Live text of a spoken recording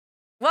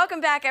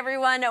Welcome back,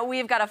 everyone.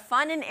 We've got a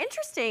fun and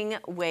interesting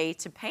way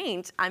to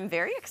paint. I'm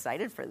very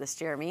excited for this,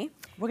 Jeremy.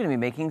 We're going to be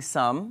making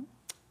some,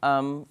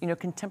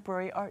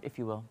 contemporary art, if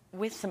you will,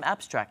 with some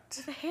abstract.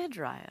 With a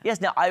hairdryer.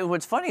 Yes. Now,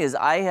 what's funny is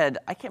I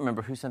can't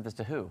remember who sent this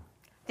to who.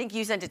 I think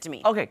you sent it to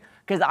me. Okay,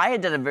 because I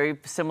had done a very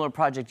similar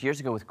project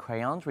years ago with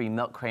crayons, where you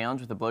melt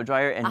crayons with a blow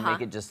dryer and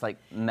make it just like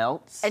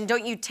melts. And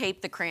don't you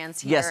tape the crayons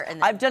here? Yes, and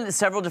then... I've done it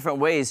several different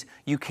ways.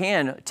 You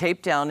can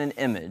tape down an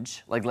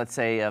image, like let's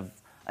say of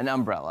an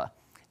umbrella,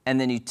 and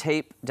then you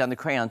tape down the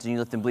crayons and you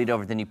let them bleed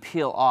over. Then you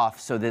peel off,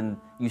 so then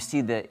you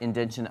see the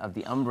indentation of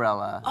the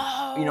umbrella,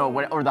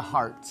 or the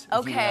heart,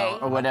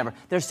 or whatever.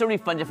 There's so many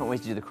fun different ways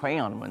to do the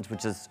crayon ones,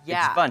 which is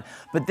it's fun.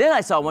 But then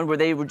I saw one where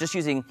they were just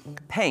using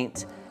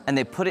paint and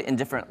they put it in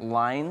different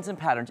lines and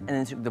patterns, and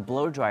then took the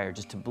blow dryer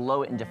just to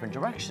blow it in different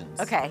directions.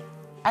 Okay.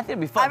 I think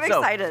it'd be fun. I'm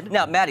excited.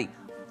 Now, Maddie,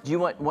 do you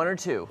want one or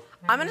two?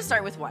 I'm gonna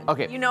start with one.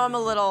 Okay. You know I'm a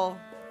little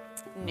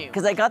new.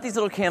 Because I got these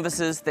little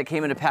canvases that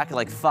came in a pack of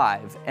like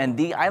 5, and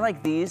I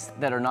like these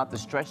that are not the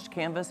stretched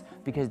canvas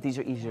because these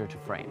are easier to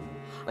frame.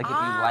 Like if you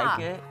like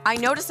it. I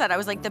noticed that. I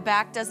was like, the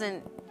back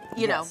doesn't,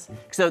 you know.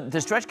 So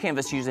the stretched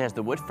canvas usually has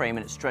the wood frame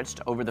and it's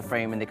stretched over the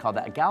frame, and they call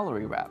that a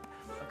gallery wrap.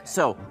 Okay.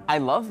 So I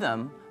love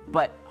them,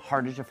 but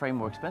harder to frame,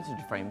 more expensive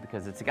to frame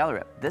because it's a gallery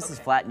wrap. This is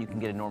flat and you can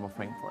get a normal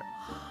frame for it.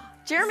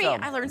 Jeremy,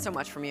 I learned so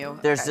much from you.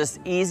 There's just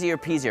easier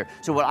peasier.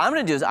 So what I'm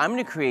gonna do is I'm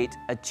gonna create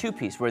a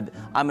 2-piece where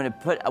I'm gonna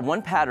put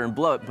one pattern,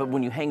 blow it, but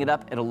when you hang it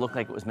up, it'll look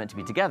like it was meant to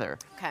be together.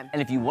 Okay.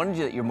 And if you want to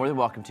do that, you're more than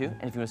welcome to.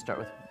 And if you want to start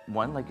with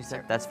one, like you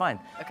said, that's fine.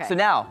 Okay. So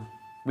now,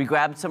 we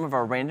grabbed some of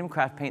our random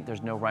craft paint.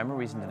 There's no rhyme or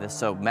reason to this.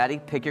 So Maddie,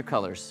 pick your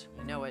colors.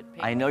 You know it.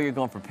 Pink. I know you're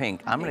going for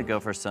pink. I'm gonna go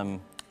for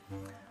some...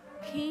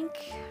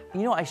 Pink.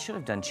 You know, I should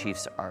have done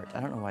Chief's art. I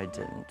don't know why I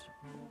didn't.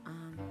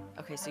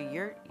 Okay, so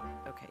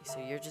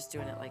you're just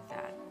doing it like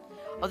that.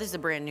 Oh, this is a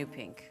brand new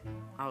pink.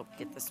 I'll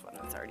get this one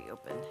that's already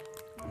open.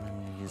 I'm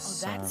gonna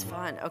use that's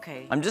fun.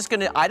 Okay.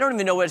 I don't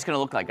even know what it's gonna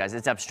look like, guys.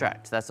 It's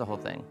abstract. That's the whole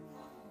thing.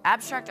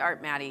 Abstract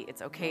art, Maddie.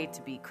 It's okay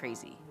to be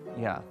crazy.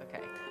 Yeah.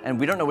 Okay. And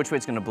we don't know which way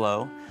it's gonna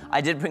blow.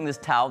 I did bring this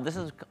towel. This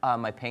is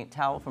my paint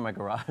towel from my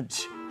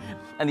garage.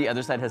 And the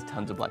other side has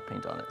tons of black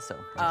paint on it, so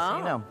just so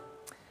you know.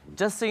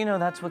 Just so you know,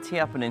 that's what's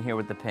happening here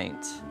with the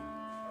paint.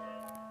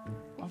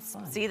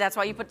 See, that's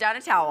why you put down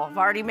a towel. I've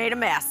already made a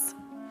mess.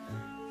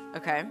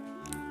 Okay.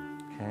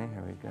 Okay,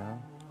 here we go.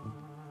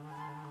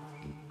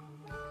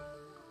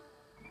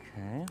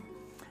 Okay,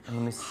 and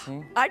let me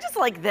see. I just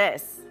like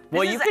this.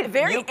 Well, this is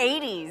very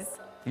 80s.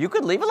 You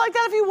could leave it like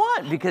that if you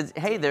want, because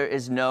hey, there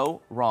is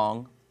no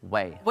wrong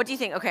way. What do you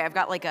think? Okay, I've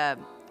got like a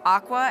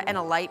aqua and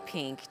a light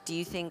pink. Do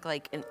you think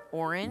like an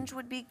orange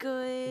would be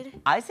good?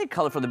 I say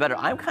colorful the better.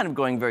 I'm kind of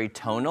going very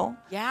tonal.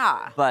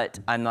 Yeah. But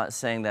I'm not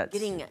saying that's...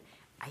 Getting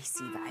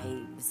icy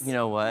vibes. You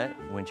know what?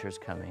 Winter's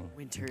coming.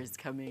 Winter is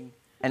coming.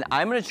 And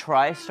I'm gonna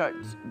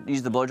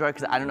use the blow dryer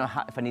because I don't know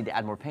if I need to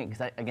add more paint,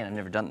 because again, I've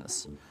never done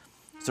this. So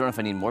I don't know if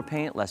I need more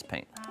paint, less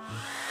paint.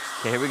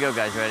 Okay, here we go,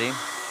 guys, ready?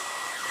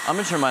 I'm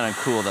gonna turn mine on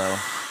cool, though.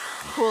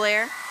 Cool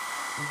air?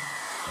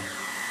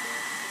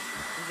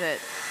 Is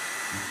it?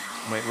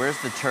 Wait, where's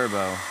the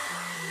turbo?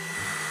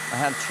 I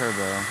have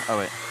turbo. Oh,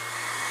 wait.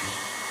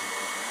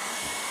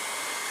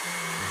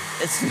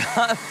 It's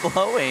not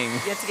blowing.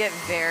 You have to get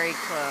very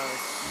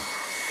close.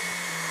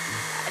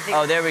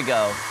 Oh, there we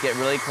go. Get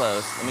really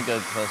close. Let me go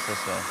close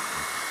this way.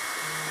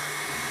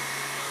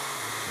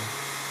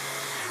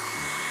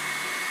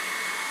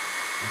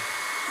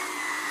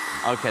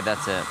 Okay,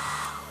 that's it.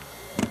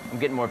 I'm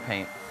getting more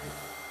paint.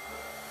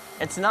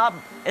 It's not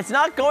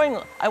going,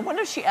 I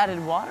wonder if she added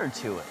water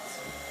to it.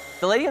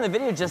 The lady in the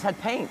video just had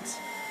paint.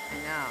 I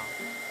know.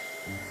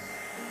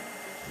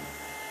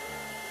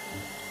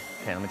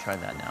 Okay, let me try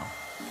that now.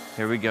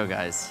 Here we go,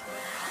 guys.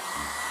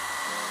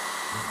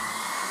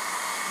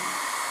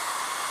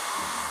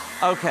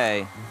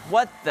 Okay,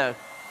 what the,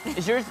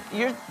 is yours,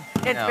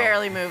 It's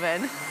barely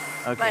moving.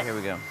 Okay, here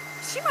we go.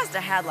 She must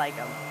have had like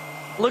a...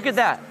 Look at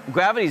that,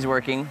 gravity's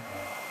working.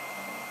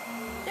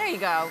 There you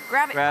go,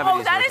 gravity.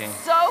 Gravity's Oh, that working. is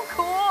so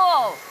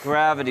cool.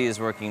 Gravity is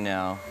working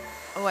now.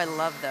 Oh, I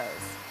love those.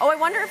 Oh, I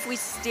wonder if we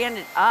stand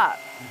it up.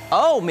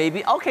 Oh,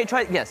 maybe, okay,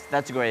 yes,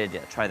 that's a great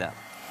idea, try that.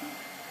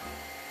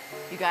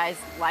 You guys,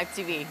 live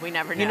TV, we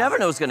never know. You never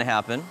know what's gonna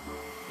happen.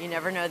 You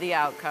never know the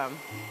outcome.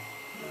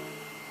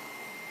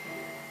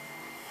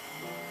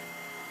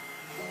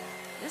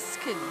 This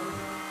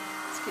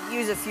could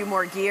use a few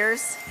more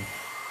gears.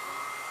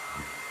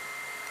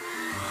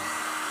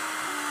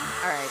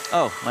 All right.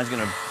 Oh, mine's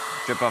gonna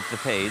drip off the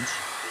page.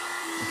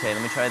 Okay,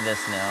 let me try this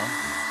now.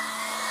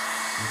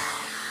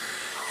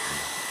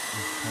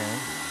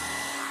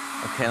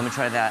 Okay, let me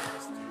try that.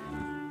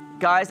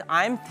 Guys,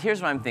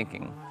 here's what I'm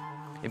thinking.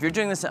 If you're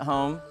doing this at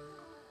home,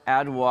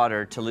 add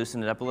water to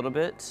loosen it up a little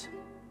bit,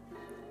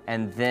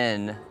 and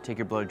then take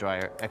your blow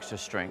dryer, extra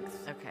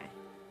strength. Okay.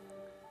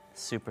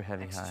 Super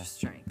heavy high. Extra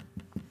strength.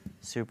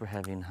 Super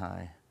heavy and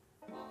high.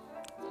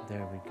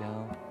 There we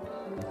go.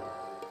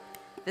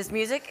 This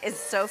music is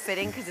so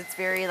fitting because it's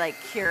very like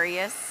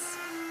curious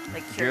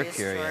You're curious.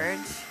 storage.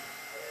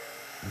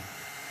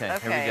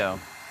 Okay, here we go.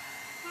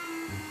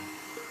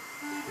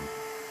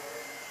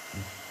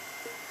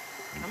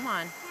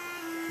 on.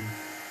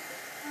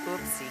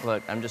 Oopsie.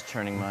 Look, I'm just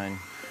turning mine.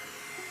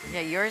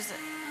 Yeah, yours,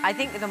 I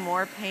think the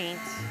more paint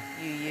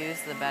you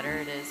use, the better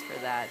it is for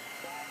that.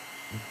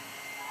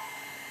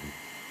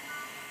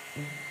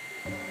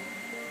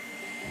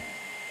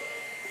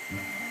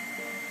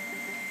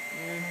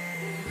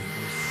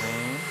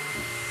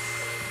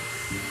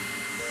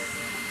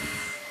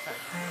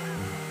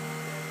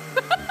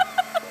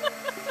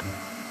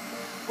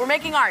 We're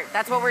making art.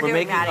 That's what we're doing,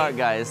 making Maddie. art,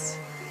 guys.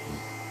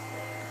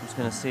 I'm just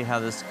gonna see how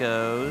this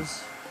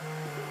goes.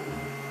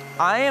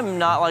 I am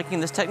not liking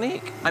this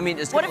technique. I mean,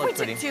 it's What gonna if we look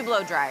pretty. took 2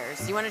 blow dryers?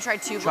 Do you want to try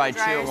 2 blow Try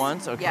dryers? 2 at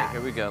once? Okay, yeah.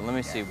 here we go. Let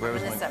me see. Where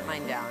was I'm my... gonna set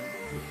mine down.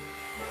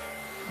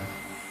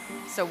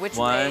 So which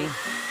 1, way?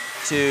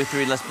 2,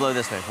 3. Let's blow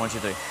this way. 1, 2,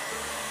 3.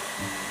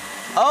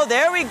 Oh,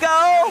 there we go.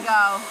 There we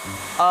go.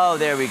 Oh,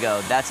 there we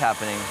go. That's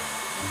happening.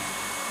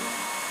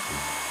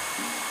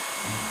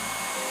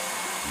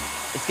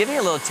 It's giving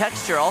a little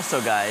texture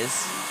also, guys.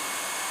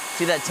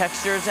 See that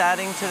texture is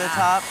adding to the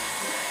top?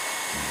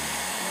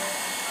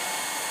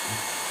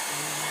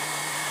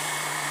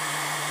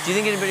 Do you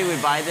think anybody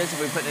would buy this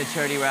if we put it in a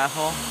charity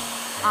raffle?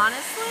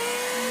 Honestly?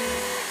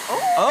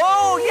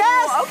 Oh,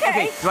 yes!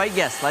 Okay. Right,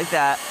 yes, like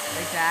that.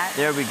 Like that?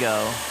 There we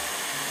go.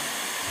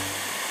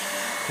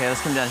 Okay,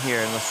 let's come down here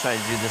and let's try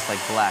to do this like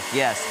black.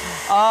 Yes.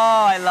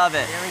 Oh, I love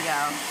it. There we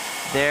go.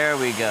 There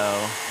we go.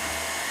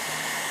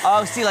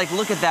 Oh, see, like,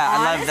 look at that.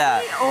 I love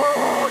that.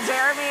 Oh,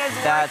 Jeremy is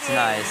working. That's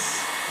nice.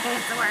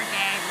 It's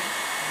working.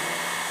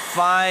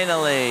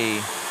 Finally.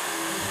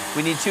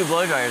 We need 2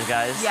 blow dryers,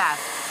 guys. Yes.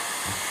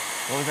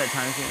 What was that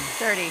time machine?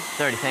 30.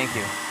 30, thank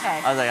you. Okay.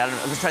 I was like, I don't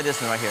know. Let's try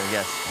this one right here,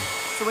 yes.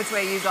 So which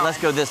way are you going? Let's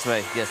go this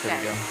way. Yes, there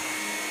we Okay. go.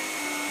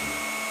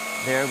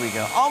 There we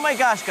go. Oh my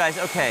gosh, guys,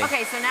 okay.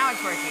 Okay, so now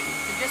it's working.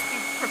 So just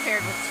be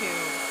prepared with 2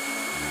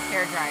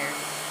 hair dryers.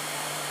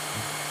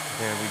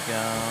 There we go.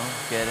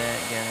 Get it,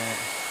 get it.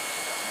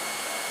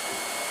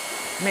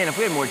 Man, if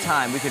we had more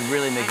time, we could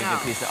really make a I know.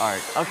 good piece of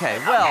art. Okay,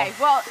 well, Okay,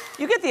 well,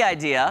 you get the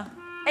idea.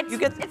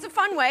 it's a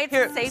fun way. It's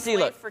Here, a safe see,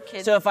 way look. for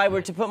kids. So if I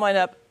were to put mine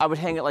up, I would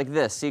hang it like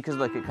this. See, because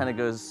look, it kind of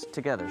goes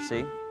together.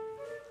 See?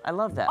 I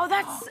love that. Oh,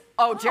 that's.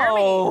 Oh, Jeremy.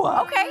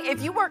 Oh. Okay,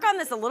 if you work on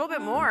this a little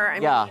bit more, I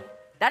Yeah. mean,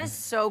 that is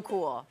so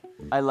cool.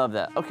 I love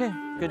that. Okay,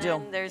 good deal.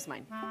 And there's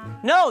mine.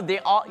 No, they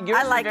all. Yours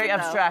I like is very it,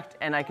 though. abstract,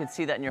 and I could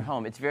see that in your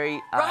home. It's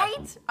very.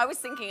 Right? I was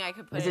thinking I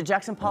could put Is it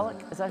Jackson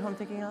Pollock? Is that who I'm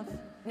thinking of?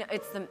 No,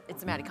 it's the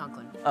Maddie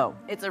Conklin. Oh.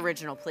 It's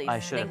original, please. I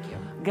should. Thank you.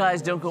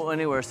 Guys, don't go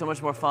anywhere. So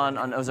much more fun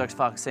on Ozarks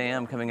Fox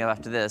AM coming up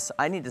after this.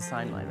 I need to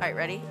sign mine. All right,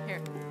 ready?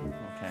 Here.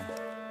 Okay.